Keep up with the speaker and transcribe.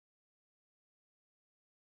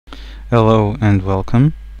Hello and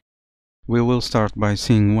welcome. We will start by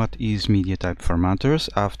seeing what is media type formatters.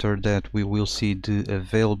 After that we will see the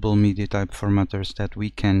available media type formatters that we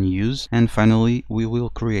can use, and finally we will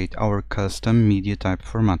create our custom media type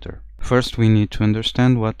formatter. First we need to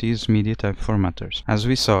understand what is media type formatters. As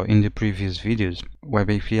we saw in the previous videos,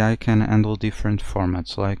 Web API can handle different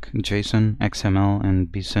formats like JSON, XML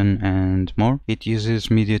and BSON and more. It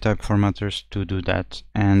uses media type formatters to do that,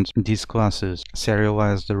 and these classes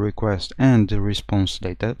serialize the request and the response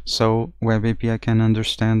data, so Web API can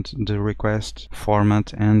understand the request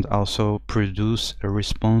format and also produce a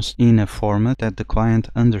response in a format that the client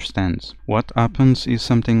understands. What happens is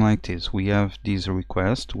something like this. We have this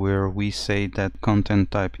request where we say that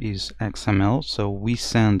content type is XML, so we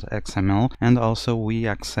send XML, and also we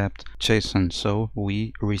accept JSON, so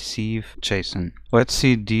we receive JSON. Let's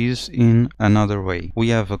see this in another way. We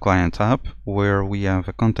have a client app where we have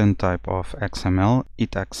a content type of XML.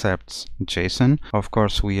 It accepts JSON. Of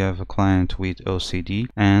course, we have a client with OCD,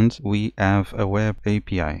 and we have a web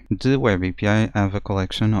API. The web API have a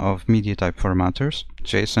collection of media type formatters: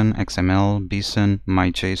 JSON, XML, BSON,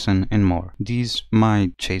 MyJSON, and more. This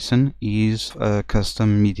MyJSON is a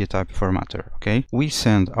custom media type formatter. Okay, we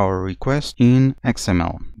send our request in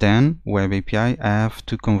XML. Then Web API have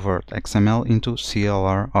to convert XML into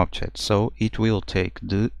CLR objects, so it will take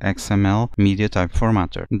the XML media type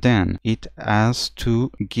formatter. Then it has to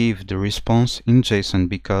give the response in JSON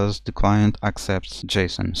because the client accepts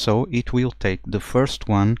JSON, so it will take the first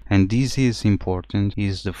one, and this is important,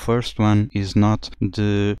 is the first one is not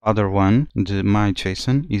the other one. The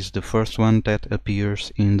MyJSON is the first one that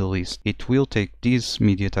appears in the list. It will take this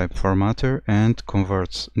media type formatter and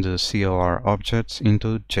converts the CLR objects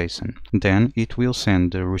into JSON. Then it will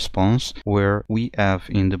send the response where we have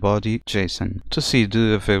in the body JSON. To see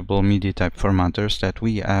the available media type formatters that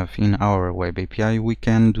we have in our web API, we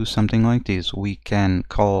can do something like this. We can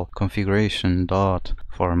call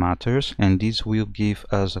configuration.formatters, and this will give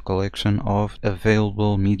us a collection of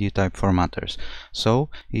available media type formatters. So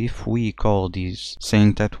if we call this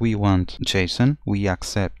saying that we want JSON, we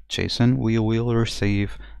accept JSON, we will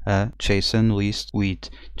receive a JSON list with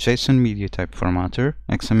JSON media type formatter,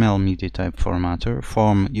 XML media type formatter,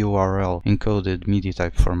 form URL encoded media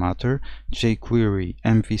type formatter, jQuery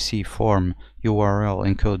MVC form URL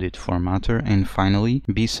encoded formatter, and finally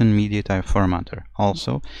BSON media type formatter.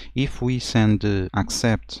 Also, if we send the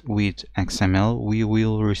accept with XML, we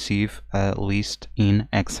will receive a list in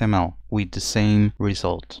XML with the same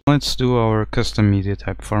result. Let's do our custom media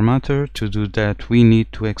type formatter. To do that, we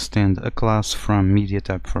need to extend a class from media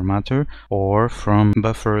type formatter or from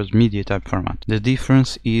buffered media type format. The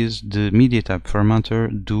difference is the media type formatter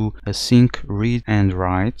do async read and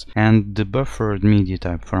write, and the buffered media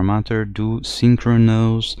type formatter do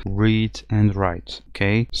synchronous read and write.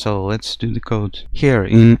 Okay, so let's do the code. Here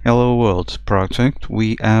in Hello World project,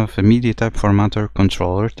 we have a media type formatter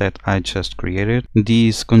controller that I just created.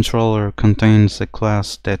 This controller contains a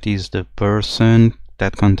class that is the person,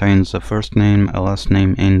 that contains a first name, a last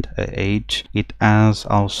name, and a age. It has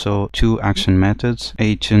also two action methods: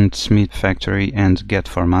 agent, Smith factory, and get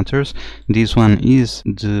formatters. This one is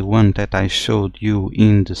the one that I showed you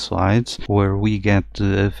in the slides, where we get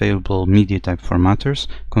the available media type formatters,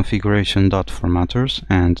 configuration.formatters,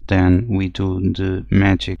 and then we do the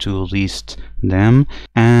magic to list them.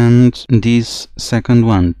 And this second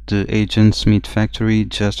one, the agent Smith factory,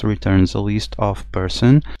 just returns a list of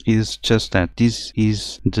person. Is just that this is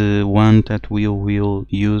the one that we will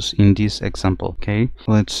use in this example. Okay,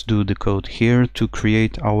 let's do the code here to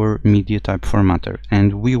create our media type formatter,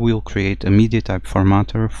 and we will create a media type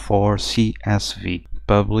formatter for CSV.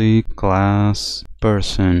 Public class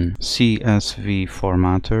person CSV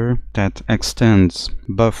formatter that extends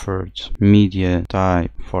buffered media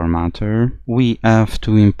type formatter. We have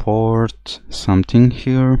to import something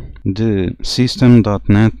here, the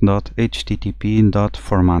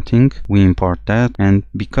system.net.http.formatting. We import that, and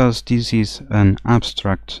because this is an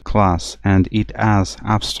abstract class and it has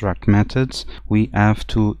abstract methods, we have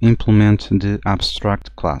to implement the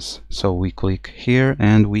abstract class. So we click here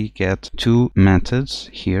and we get two methods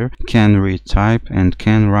here, can read type and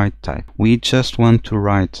can write type. We just want to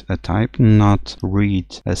write a type, not read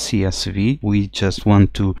a CSV. We just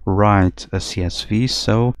want to write a CSV,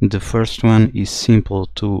 so the first one is simple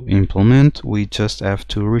to implement. We just have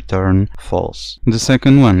to return false. The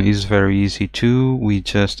second one is very easy too. We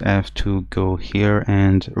just have to go here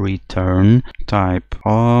and return type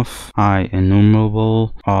of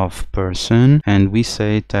enumerable of person, and we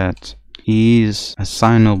say that is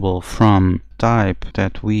assignable from type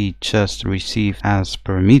that we just received as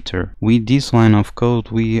parameter, with this line of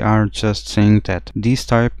code we are just saying that this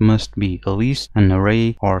type must be a list, an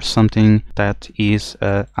array, or something that is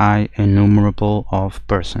a I enumerable of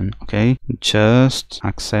person. Okay, just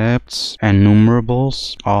accepts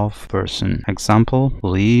enumerables of person. Example,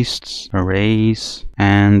 lists, arrays,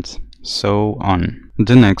 and so on.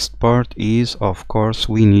 The next part is, of course,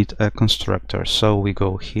 we need a constructor. So we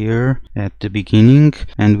go here at the beginning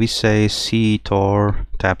and we say ctor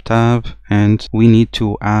tab, and we need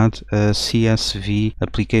to add a CSV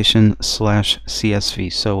application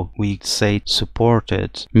 /CSV. So we say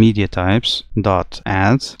supported media types dot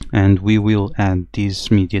add, and we will add this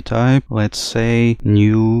media type. Let's say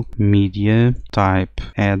new media type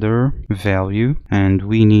adder value, and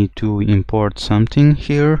we need to import something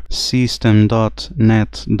here,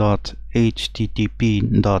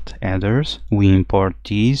 system.net.http.adders. We import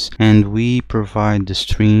these and we provide the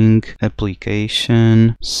string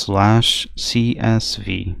application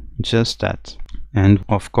 /CSV, just that. And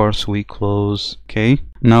of course we close. Okay,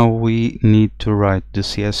 now we need to write the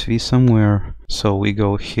CSV somewhere. So we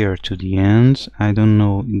go here to the end. I don't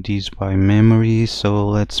know this by memory, so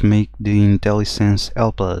let's make the IntelliSense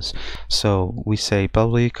help us. So we say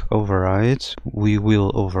public override. We will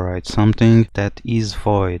override something that is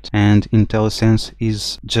void, and IntelliSense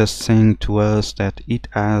is just saying to us that it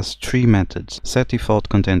has three methods: set default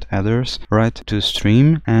content adders, write to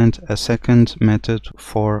stream, and a second method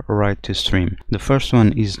for write to stream. The first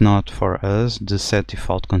one is not for us. The set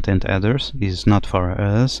default content adders is not for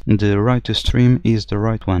us. The write to stream is the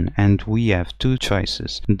right one, and we have two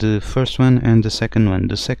choices: the first one and the second one.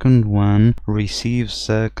 The second one receives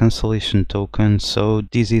a cancellation token, so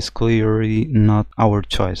this is clearly not our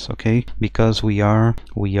choice, okay, because we are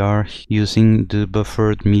using the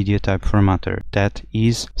buffered media type formatter that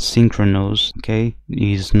is synchronous, okay,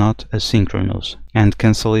 is not asynchronous, and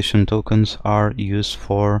cancellation tokens are used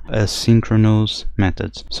for asynchronous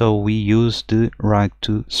methods. So we use the write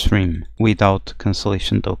to stream without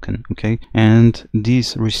cancellation token, okay, and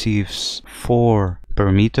this receives 4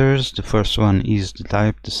 parameters. The first one is the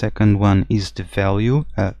type, the second one is the value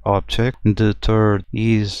object, the third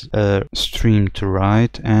is a stream to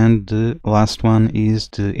write, and the last one is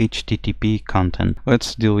the HTTP content.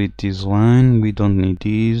 Let's delete this line, we don't need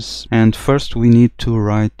this. And first we need to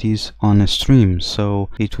write this on a stream, so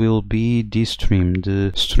it will be this stream,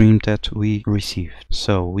 the stream that we received.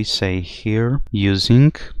 So we say here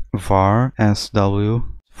using var sw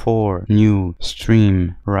for new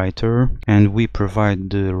stream writer, and we provide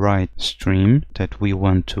the write stream that we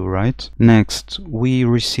want to write. Next, we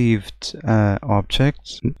received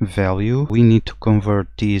object value. We need to convert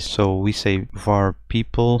this, so we say var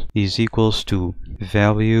people is equals to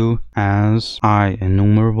value as I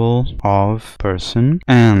enumerable of person,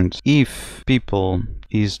 and if people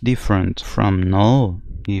is different from null,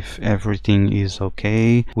 if everything is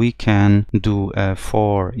okay, we can do a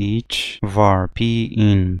for each var p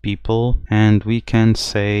in people, and we can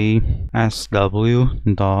say sw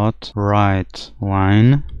dot write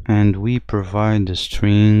line, and we provide the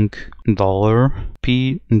string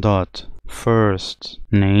 $p dot first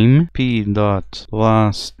name, p dot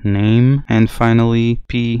last name, and finally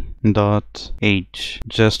p dot h,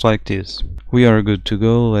 just like this. We are good to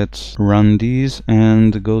go. Let's run these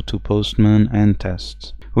and go to Postman and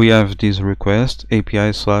test. We have this request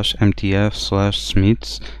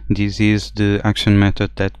API/mtf/smiths. This is the action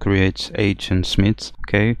method that creates age and smiths.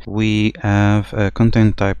 Okay, we have a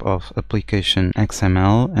content type of application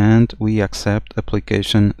XML, and we accept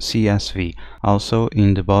application CSV. Also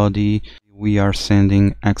in the body we are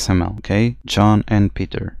sending XML. Okay, John and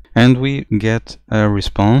Peter. And we get a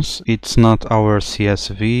response. It's not our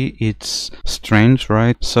CSV, it's strange,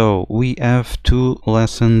 right? So we have 2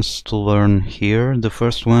 lessons to learn here. The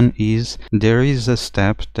first one is there is a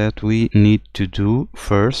step that we need to do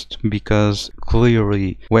first, because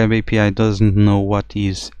clearly Web API doesn't know what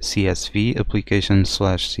is CSV,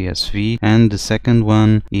 application/CSV. And the second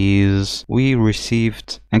one is we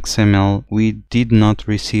received XML, we did not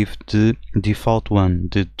receive the default one,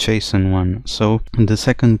 the JSON one. So the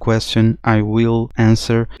second question I will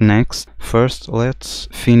answer next. First, let's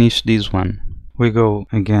finish this one. We go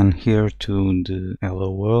again here to the hello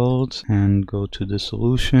world and go to the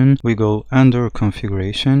solution. We go under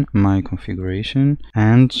configuration, my configuration,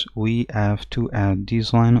 and we have to add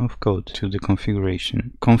this line of code to the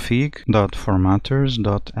configuration.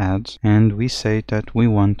 config.formatters.add, and we say that we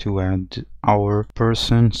want to add our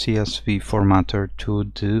person CSV formatter to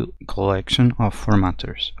the collection of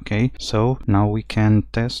formatters. Okay, so now we can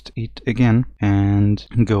test it again and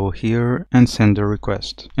go here and send the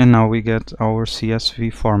request, and now we get our CSV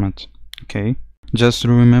format. Okay. Just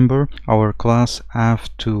remember, our class have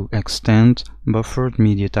to extend buffered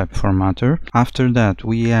media type formatter. After that,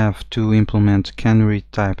 we have to implement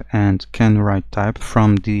canReadType and canWriteType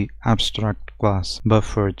from the abstract class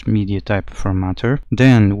buffered media type formatter.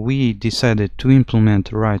 Then we decided to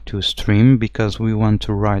implement write to stream because we want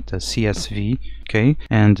to write a CSV. Okay,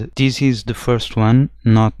 and this is the first one,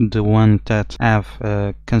 not the one that have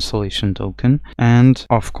a cancellation token. And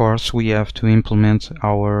of course we have to implement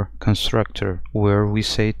our constructor where we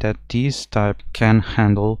say that this type can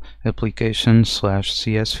handle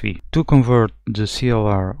application/CSV. To convert the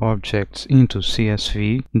CLR objects into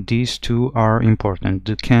CSV, these two are important.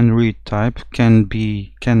 The canReadType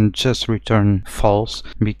can just return false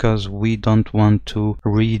because we don't want to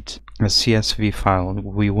read a CSV file.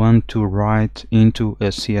 We want to write into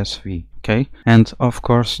a CSV. Okay, and of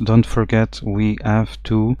course don't forget we have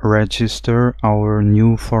to register our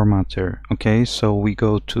new formatter. Okay, so we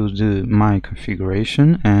go to the my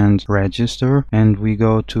configuration and register, and we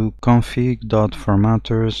go to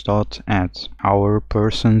config.formatters.add our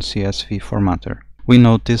person CSV formatter. We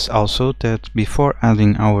notice also that before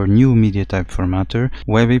adding our new media type formatter,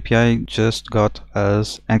 Web API just got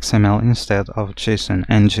us XML instead of JSON,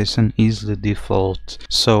 and JSON is the default.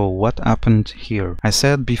 So what happened here? I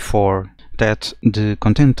said before that the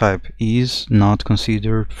content type is not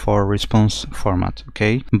considered for response format,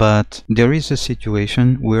 okay? But there is a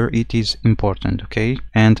situation where it is important, okay?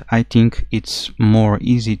 And I think it's more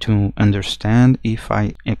easy to understand if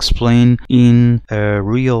I explain in a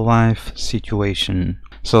real life situation.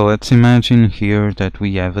 So let's imagine here that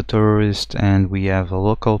we have a tourist and we have a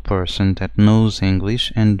local person that knows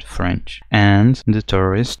English and French. And the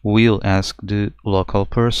tourist will ask the local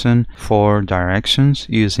person for directions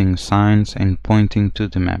using signs and pointing to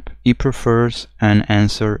the map. He prefers an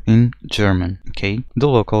answer in German. Okay, the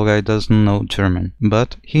local guy doesn't know German,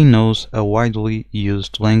 but he knows a widely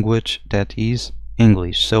used language that is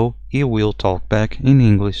English, so he will talk back in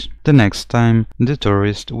English. The next time the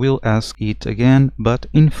tourist will ask it again, but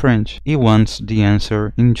in French. He wants the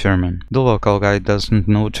answer in German. The local guy doesn't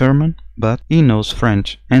know German, but he knows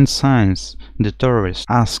French, and since the tourist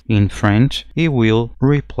asks in French, he will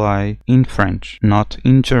reply in French, not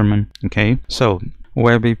in German. Okay, so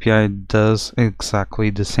Web API does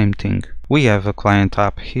exactly the same thing. We have a client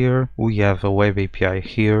app here, we have a Web API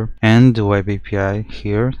here, and the Web API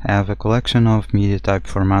here have a collection of media type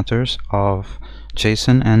formatters of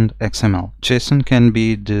JSON and XML. JSON can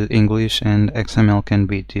be the English and XML can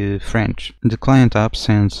be the French. The client app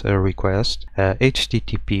sends a request, a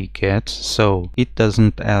HTTP GET, so it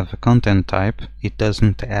doesn't have a content type, it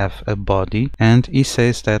doesn't have a body, and it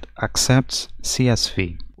says that accepts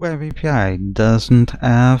CSV. Web API doesn't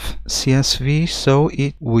have CSV, so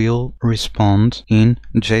it will respond in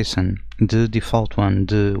JSON, the default one,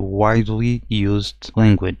 the widely used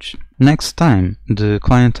language. Next time, the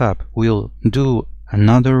client app will do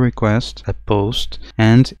another request, a post,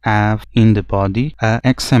 and have in the body a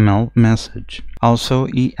XML message. Also,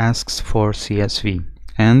 he asks for CSV.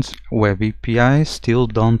 And Web API still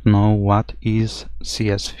don't know what is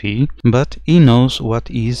CSV, but he knows what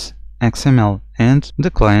is XML, and the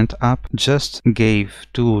client app just gave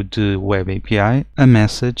to the Web API a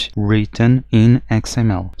message written in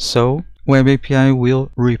XML. So Web API will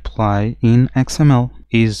reply in XML.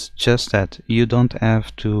 Is just that you don't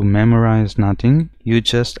have to memorize nothing, you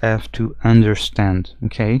just have to understand.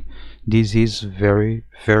 Okay, this is very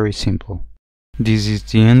simple. This is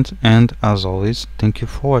the end, and as always, thank you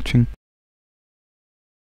for watching.